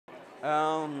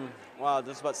Wow,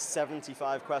 there's about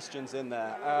 75 questions in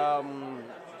there.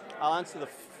 I'll answer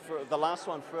the last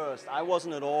one first. I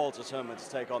wasn't at all determined to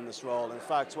take on this role. In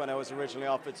fact, when it was originally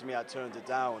offered to me, I turned it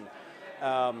down.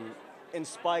 In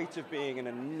spite of being an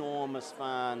enormous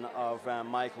fan of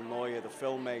Michael Neuer, the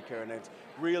filmmaker, and had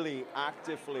really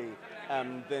actively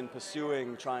been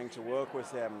pursuing trying to work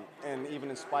with him. And even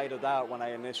in spite of that, when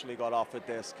I initially got offered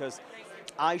this, because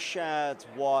I shared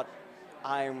what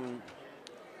I'm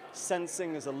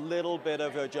sensing is a little bit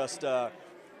of just a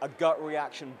gut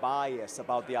reaction bias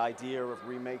about the idea of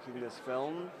remaking this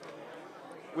film,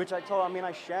 which I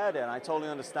shared it, and I totally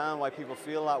understand why people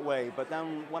feel that way, but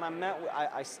then when I met,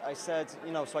 I said,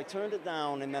 so I turned it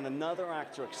down, and then another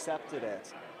actor accepted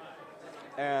it,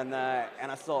 and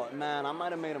I thought, man, I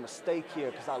might have made a mistake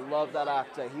here, because I love that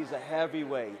actor, he's a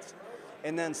heavyweight.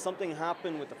 And then something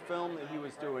happened with the film that he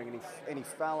was doing, and he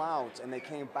fell out, and they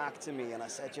came back to me, and I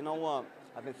said, you know what?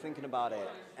 I've been thinking about it,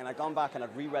 and I'd gone back and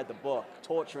I'd reread the book,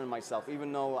 torturing myself,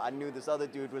 even though I knew this other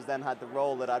dude had the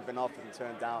role that I'd been offered and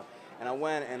turned down. And I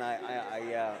went and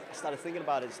I started thinking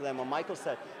about it. So then when Michael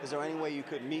said, is there any way you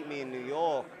could meet me in New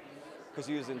York? Because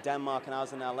he was in Denmark and I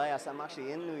was in LA. I said, I'm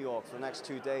actually in New York for the next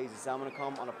 2 days. He said, I'm gonna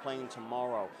come on a plane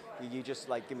tomorrow. You just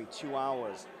give me 2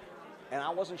 hours. And I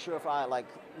wasn't sure if I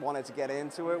wanted to get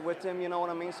into it with him, you know what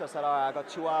I mean? So I said, all right, I got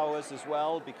 2 hours as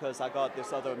well because I got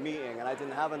this other meeting and I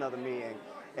didn't have another meeting.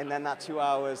 And then that 2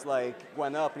 hours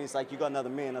went up and he's like, you got another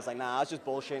meeting? I was like, nah, I was just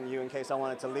bullshitting you in case I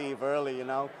wanted to leave early, you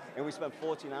know? And we spent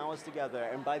 14 hours together.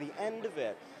 And by the end of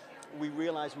it, we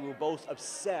realized we were both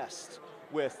obsessed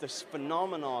with this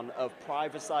phenomenon of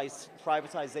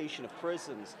privatization of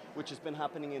prisons, which has been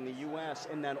happening in the US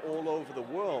and then all over the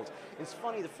world. It's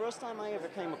funny, the first time I ever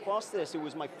came across this, it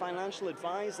was my financial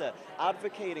advisor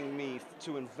advocating me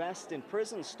to invest in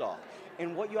prison stock.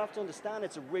 And what you have to understand,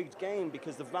 it's a rigged game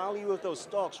because the value of those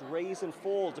stocks raise and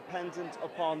fall dependent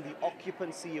upon the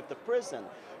occupancy of the prison.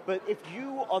 But if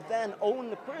you then own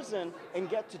the prison and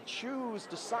get to choose,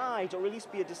 decide, or at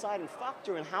least be a deciding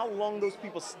factor in how long those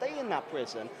people stay in that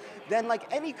prison, then like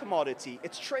any commodity,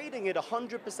 it's trading at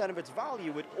 100% of its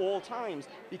value at all times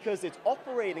because it's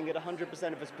operating at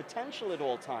 100% of its potential at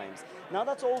all times. Now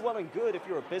that's all well and good if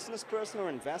you're a business person or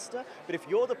investor, but if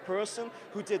you're the person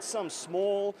who did some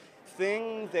small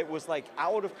thing that was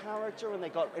out of character and they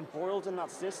got embroiled in that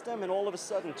system and all of a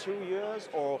sudden 2 years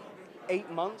or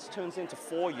 8 months turns into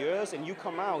 4 years and you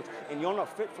come out and you're not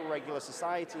fit for regular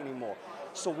society anymore.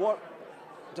 So what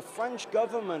the French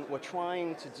government were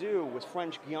trying to do with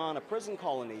French Guiana prison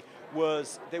colony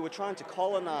was they were trying to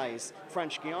colonize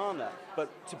French Guiana, but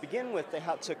to begin with they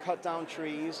had to cut down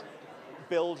trees,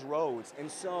 build roads, and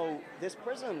so this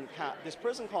prison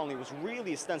colony was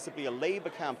really ostensibly a labor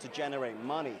camp to generate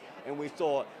money. And we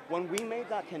thought, when we made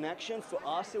that connection, for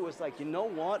us it was like, you know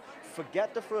what?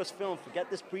 Forget the first film, forget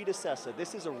this predecessor.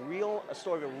 This is a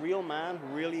story of a real man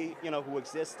who really, who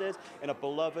existed in a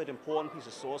beloved, important piece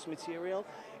of source material.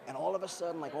 And all of a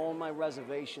sudden, all my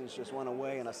reservations just went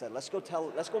away, and I said, let's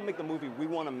go make the movie we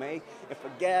want to make, and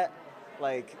forget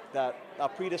that our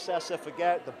predecessor,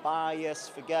 forget the bias,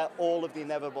 forget all of the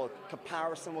inevitable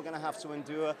comparison we're going to have to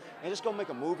endure, and just go make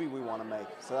a movie we want to make.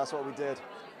 So that's what we did.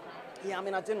 Yeah, I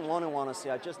mean, I didn't want to,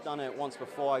 honestly. I'd just done it once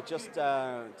before. I just did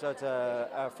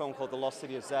a film called The Lost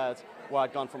City of Zed, where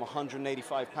I'd gone from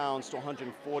 185 pounds to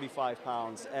 145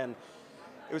 pounds, and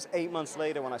it was 8 months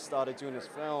later when I started doing this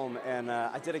film, and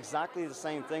I did exactly the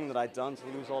same thing that I'd done to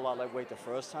lose all that weight the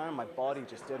first time. My body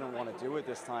just didn't want to do it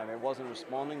this time. It wasn't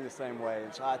responding the same way,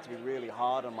 and so I had to be really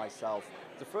hard on myself.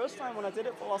 The first time when I did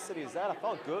it for Lost City of Zed, I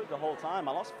felt good the whole time.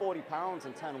 I lost 40 pounds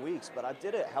in 10 weeks, but I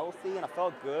did it healthy, and I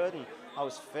felt good, and I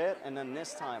was fit, and then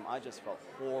this time I just felt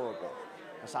horrible.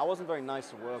 So I wasn't very nice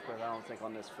to work with, I don't think,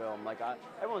 on this film.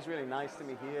 Everyone's really nice to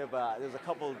me here, but there's a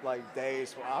couple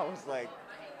days where I was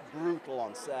brutal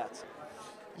on set.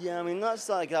 Yeah, I mean,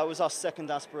 that was our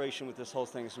second aspiration with this whole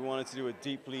thing. So we wanted to do a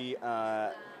deeply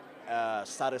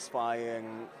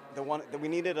satisfying, we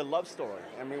needed a love story.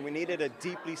 I mean, we needed a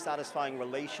deeply satisfying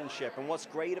relationship. And what's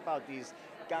great about these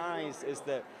guys is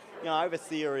that, I have a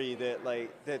theory that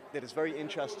that is very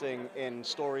interesting in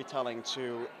storytelling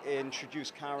to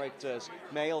introduce characters,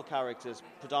 male characters,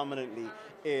 predominantly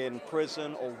in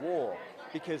prison or war.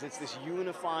 Because it's this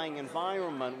unifying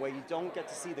environment where you don't get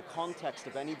to see the context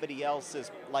of anybody else's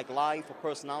life or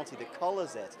personality that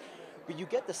colors it. But you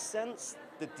get the sense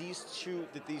that these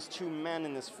two men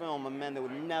in this film are men that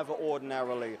would never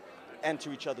ordinarily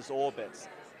enter each other's orbits.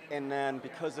 And then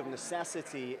because of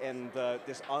necessity and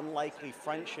this unlikely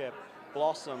friendship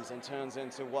blossoms and turns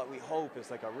into what we hope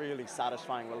is a really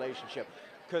satisfying relationship.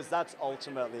 because that's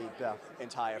ultimately the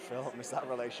entire film, is that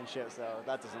relationship, so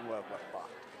that doesn't work well.